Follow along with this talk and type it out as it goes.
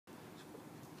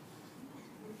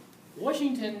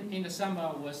Washington in the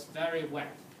summer was very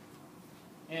wet,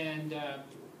 and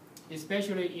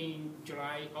especially in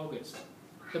July, August.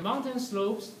 The mountain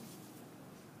slopes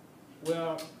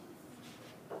were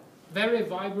very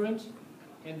vibrant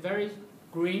and very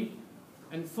green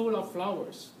and full of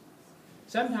flowers.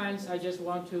 Sometimes I just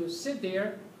want to sit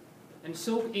there and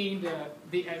soak in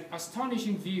the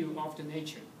astonishing view of the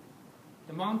nature.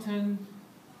 The mountain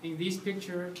in this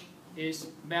picture is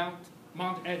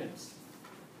Mount Adams.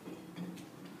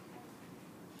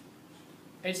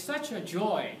 It's such a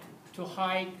joy to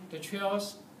hike the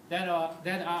trails that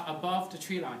are above the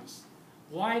tree lines.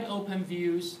 Wide open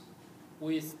views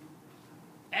with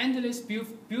endless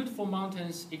beautiful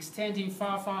mountains extending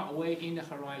far, far away in the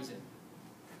horizon.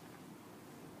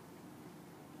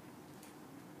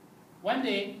 One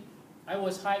day, I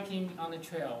was hiking on the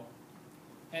trail,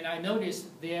 and I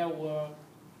noticed there was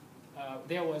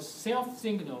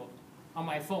self-signal on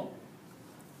my phone.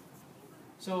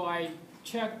 So I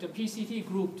checked the PCT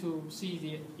group to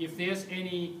see if there's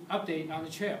any update on the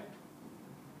trail.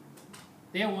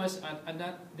 There was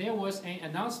an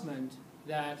announcement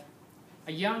that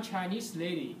a young Chinese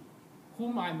lady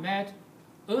whom I met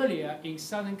earlier in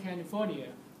Southern California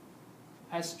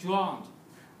has drowned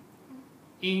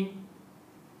in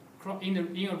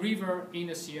a river in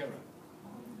the Sierra.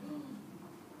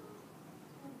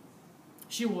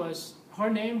 Her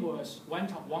name was Wang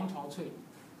Taocui.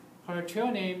 Her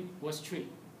trail name was Tree.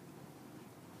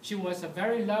 She was a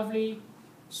very lovely,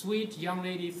 sweet young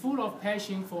lady full of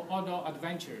passion for outdoor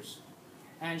adventures,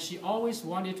 and she always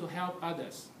wanted to help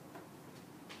others.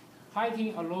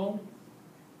 Hiking alone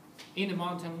in the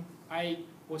mountain, I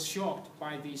was shocked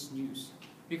by this news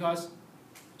because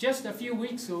just a few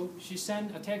weeks ago, she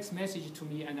sent a text message to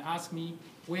me and asked me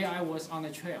where I was on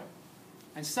the trail.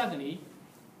 And suddenly,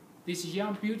 this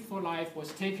young, beautiful life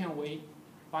was taken away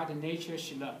by the nature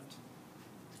she loved.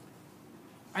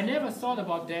 I never thought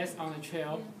about death on the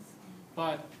trail,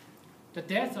 but the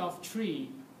death of Tree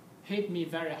hit me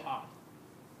very hard.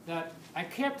 That I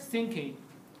kept thinking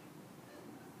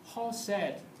how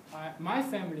sad my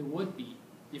family would be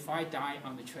if I died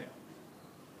on the trail.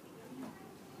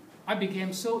 I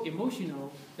became so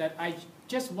emotional that I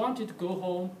just wanted to go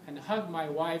home and hug my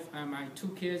wife and my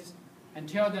 2 kids and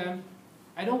tell them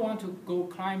I don't want to go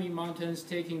climbing mountains,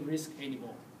 taking risks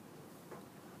anymore.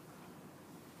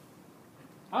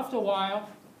 After a while,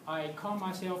 I calmed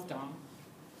myself down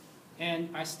and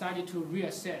I started to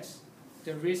reassess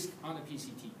the risk on the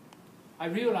PCT. I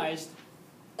realized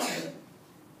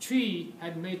Tree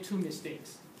had made 2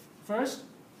 mistakes. First,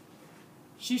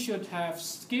 she should have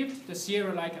skipped the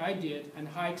Sierra like I did and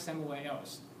hiked somewhere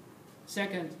else.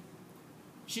 Second,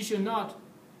 she should not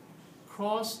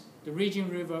cross the Raging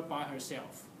River by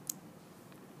herself.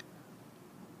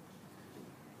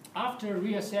 After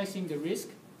reassessing the risk,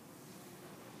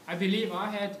 I believe I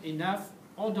had enough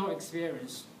outdoor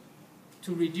experience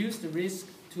to reduce the risk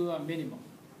to a minimum.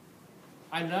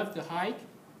 I loved the hike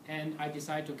and I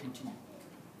decided to continue.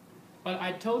 But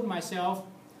I told myself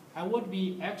I would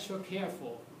be extra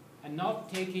careful and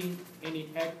not taking any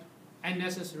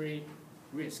unnecessary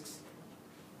risks.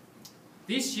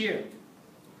 This year,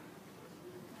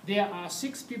 there are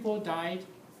 6 people died,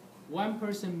 1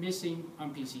 person missing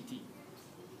on PCT.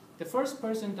 The first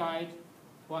person died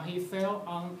when he fell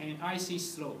on an icy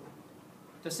slope.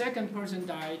 The second person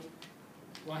died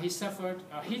when he suffered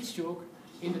a heat stroke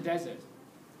in the desert.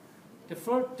 The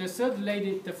third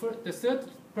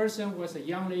person was a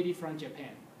young lady from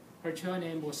Japan. Her trail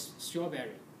name was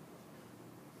Strawberry.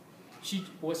 She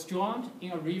was drowned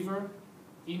in a river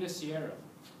in the Sierra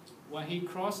when he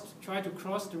tried to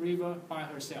cross the river by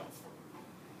herself.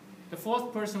 The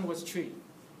 4th person was Tree,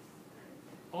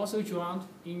 also drowned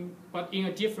but in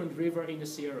a different river in the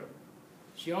Sierra.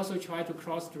 She also tried to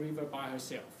cross the river by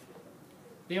herself.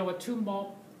 There were 2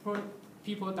 more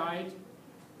people died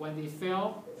when they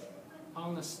fell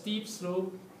on a steep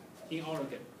slope in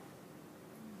Oregon.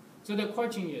 So the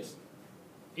question is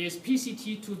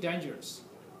PCT too dangerous?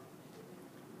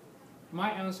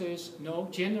 My answer is no,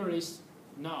 generally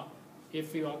not,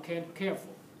 if you are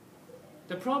careful.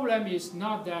 The problem is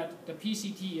not that the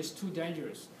PCT is too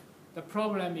dangerous. The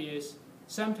problem is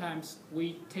sometimes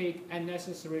we take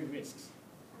unnecessary risks.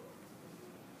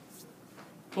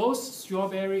 Both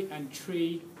Strawberry and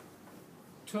Tree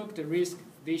took the risk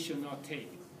they should not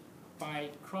take by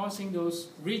crossing those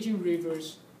raging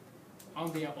rivers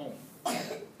on their own.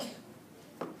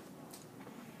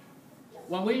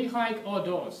 When we hike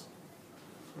outdoors,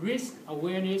 risk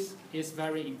awareness is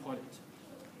very important.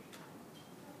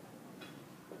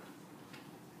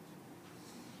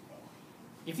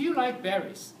 If you like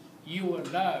berries, you will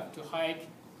love to hike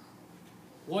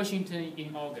Washington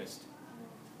in August.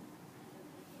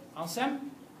 On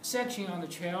some section on the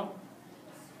trail,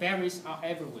 berries are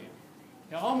everywhere.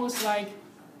 They're almost like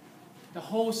the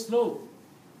whole slope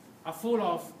are full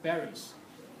of berries.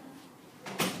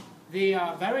 They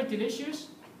are very delicious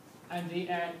and they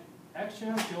add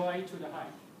extra joy to the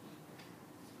hike.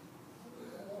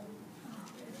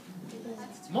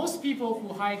 Most people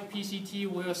who hike PCT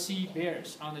will see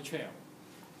bears on the trail.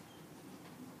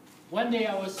 One day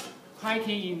I was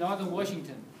hiking in northern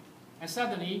Washington, and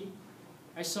suddenly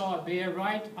I saw a bear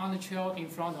right on the trail in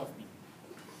front of me.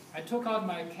 I took out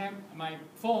my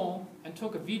phone and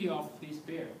took a video of this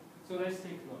bear. So let's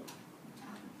take a look.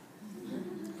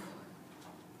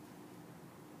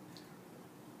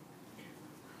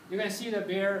 You can see the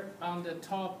bear on the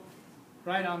top,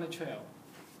 right on the trail.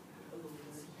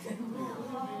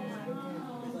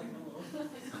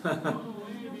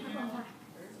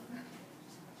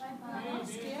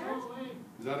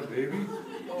 Is that a baby?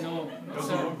 No.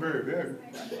 Doesn't look very big.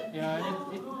 Yeah,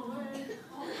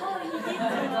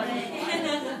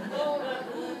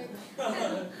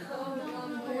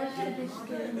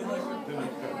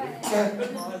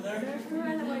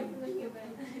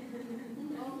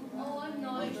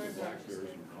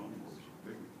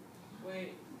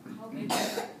 Wait.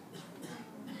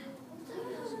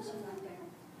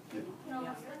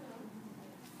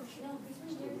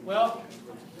 well,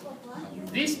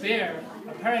 this bear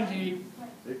apparently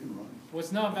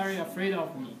was not very afraid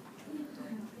of me.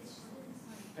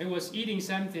 It was eating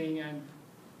something and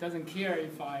doesn't care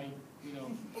if I,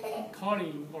 call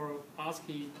him or ask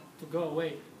him to go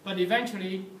away. But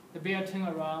eventually, the bear turned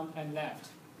around and left.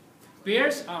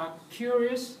 Bears are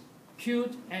curious,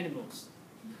 cute animals.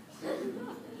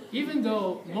 Even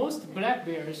though most black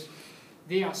bears,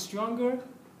 they are stronger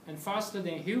and faster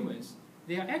than humans,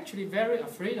 they are actually very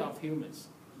afraid of humans.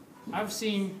 I've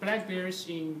seen black bears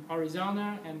in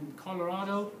Arizona and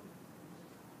Colorado.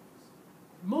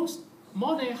 More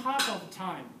than half of the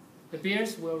time, the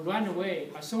bears will run away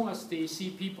as soon as they see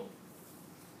people.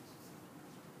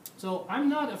 So I'm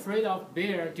not afraid of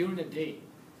bear during the day,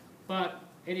 but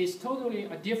it is totally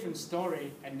a different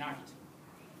story at night.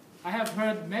 I have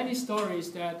heard many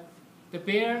stories that the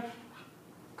bear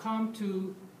come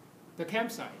to the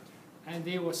campsite and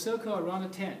they will circle around the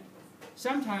tent.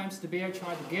 Sometimes the bear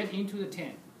try to get into the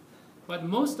tent, but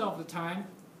most of the time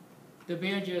the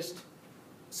bear just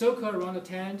circle around the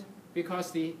tent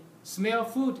because they smell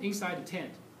food inside the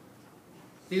tent.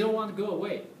 They don't want to go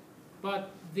away,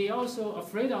 but they also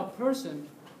afraid of person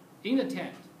in the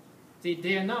tent. They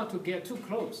dare not to get too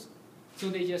close, so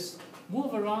they just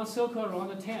move around, circle around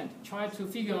the tent, try to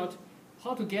figure out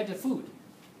how to get the food.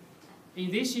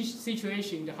 In this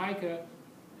situation, the hiker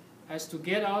has to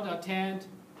get out of the tent,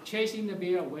 chasing the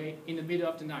bear away in the middle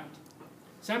of the night.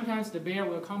 Sometimes the bear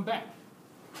will come back,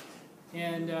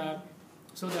 and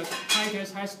so the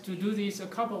hikers has to do this a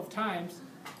couple of times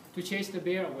to chase the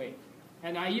bear away.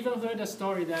 And I even heard a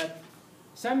story that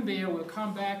some bear will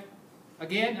come back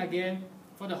again and again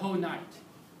for the whole night.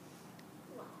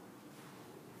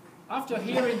 After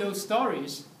hearing those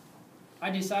stories, I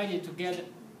decided to get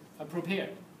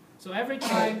prepared. So every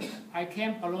time I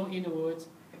camp alone in the woods,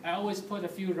 I always put a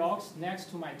few rocks next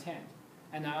to my tent.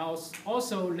 And I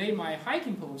also lay my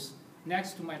hiking post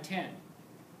next to my tent.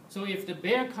 So if the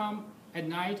bear come at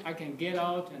night, I can get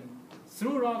out and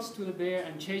throw rocks to the bear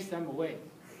and chase them away.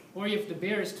 Or if the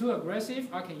bear is too aggressive,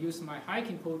 I can use my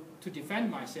hiking post to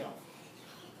defend myself.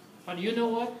 But you know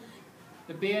what?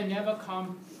 The bear never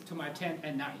come to my tent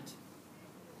at night.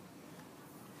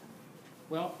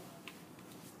 Well,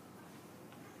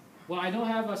 I don't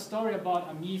have a story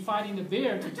about me fighting the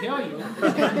bear to tell you.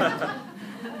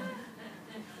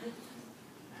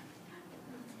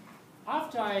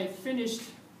 After I finished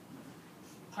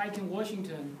hiking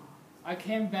Washington, I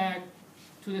came back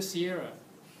to the Sierra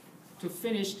to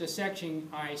finish the section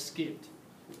I skipped.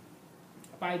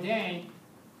 By then,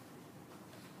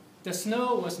 the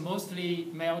snow was mostly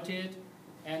melted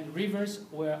and rivers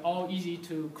were all easy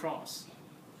to cross.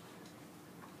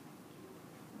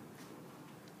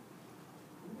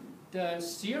 The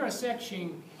Sierra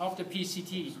section of the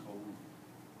PCT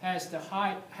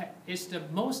is the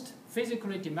most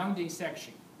physically demanding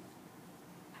section.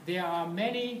 There are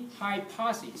many high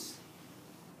passes.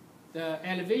 The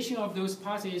elevation of those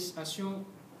passes are shown.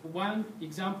 One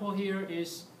example here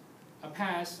is a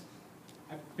pass.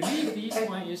 I believe this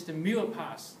one is the Mule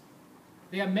Pass.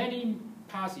 There are many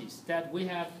passes that we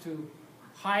have to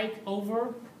hike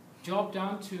over, drop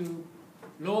down to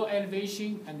low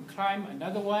elevation and climb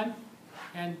another one,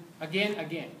 and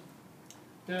again.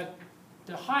 The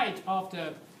height of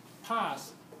the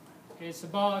pass is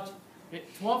about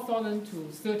 12,000 to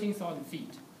 13,000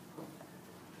 feet.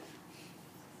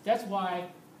 That's why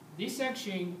this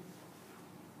section,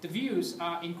 the views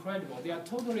are incredible. They are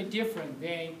totally different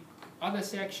than other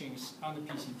sections on the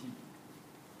PCT.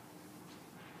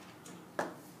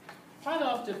 Part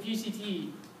of the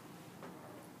PCT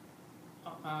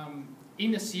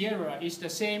in the Sierra is the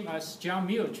same as John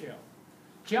Muir Trail.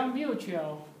 John Muir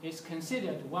Trail is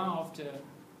considered one of the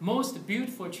most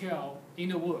beautiful trails in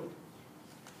the world.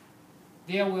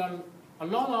 There were a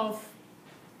lot of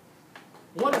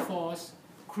waterfalls,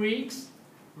 creeks,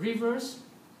 rivers,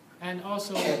 and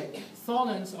also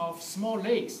thousands of small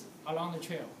lakes along the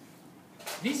trail.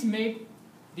 This made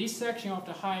this section of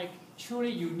the hike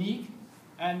truly unique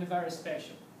and very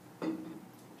special.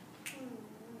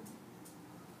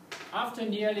 After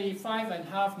nearly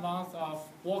 5.5 months of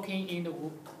walking in the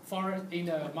forest, in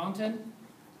the mountain,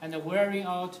 and wearing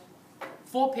out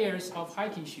 4 pairs of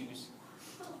hiking shoes,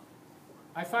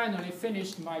 I finally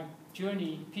finished my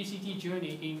journey, PCT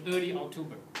journey, in early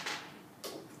October.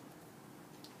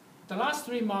 The last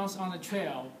 3 months on the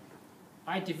trail,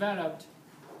 I developed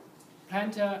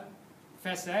plantar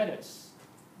fasciitis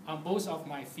on both of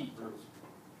my feet.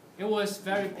 It was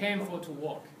very painful to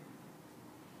walk.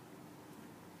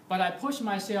 But I pushed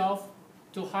myself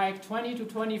to hike 20 to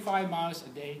 25 miles a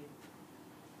day.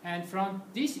 And from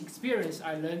this experience,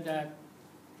 I learned that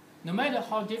no matter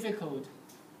how difficult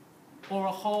or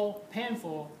how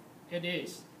painful it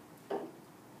is,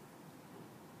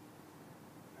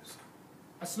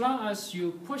 as long as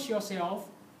you push yourself,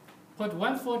 put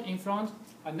one foot in front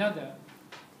of another,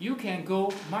 you can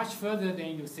go much further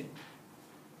than you think.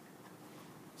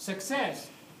 Success,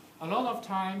 a lot of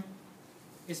time,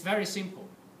 is very simple.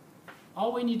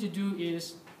 All we need to do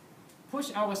is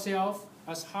push ourselves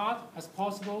as hard as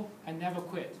possible and never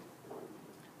quit.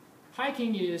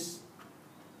 Hiking is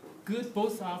good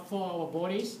both for our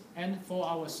bodies and for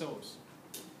our souls.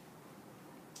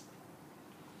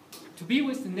 To be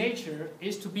with nature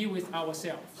is to be with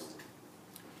ourselves.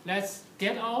 Let's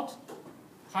get out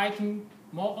hiking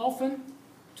more often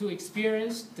to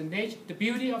experience the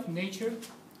beauty of nature,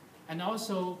 and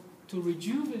also to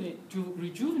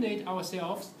rejuvenate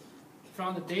ourselves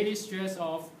from the daily stress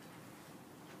of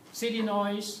city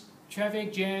noise,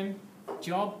 traffic jam,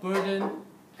 job burden,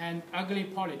 and ugly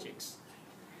politics.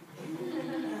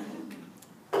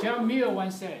 John Muir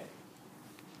once said,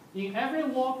 "In every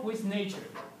walk with nature,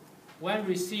 one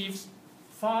receives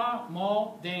far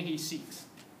more than he seeks."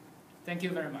 Thank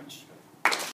you very much.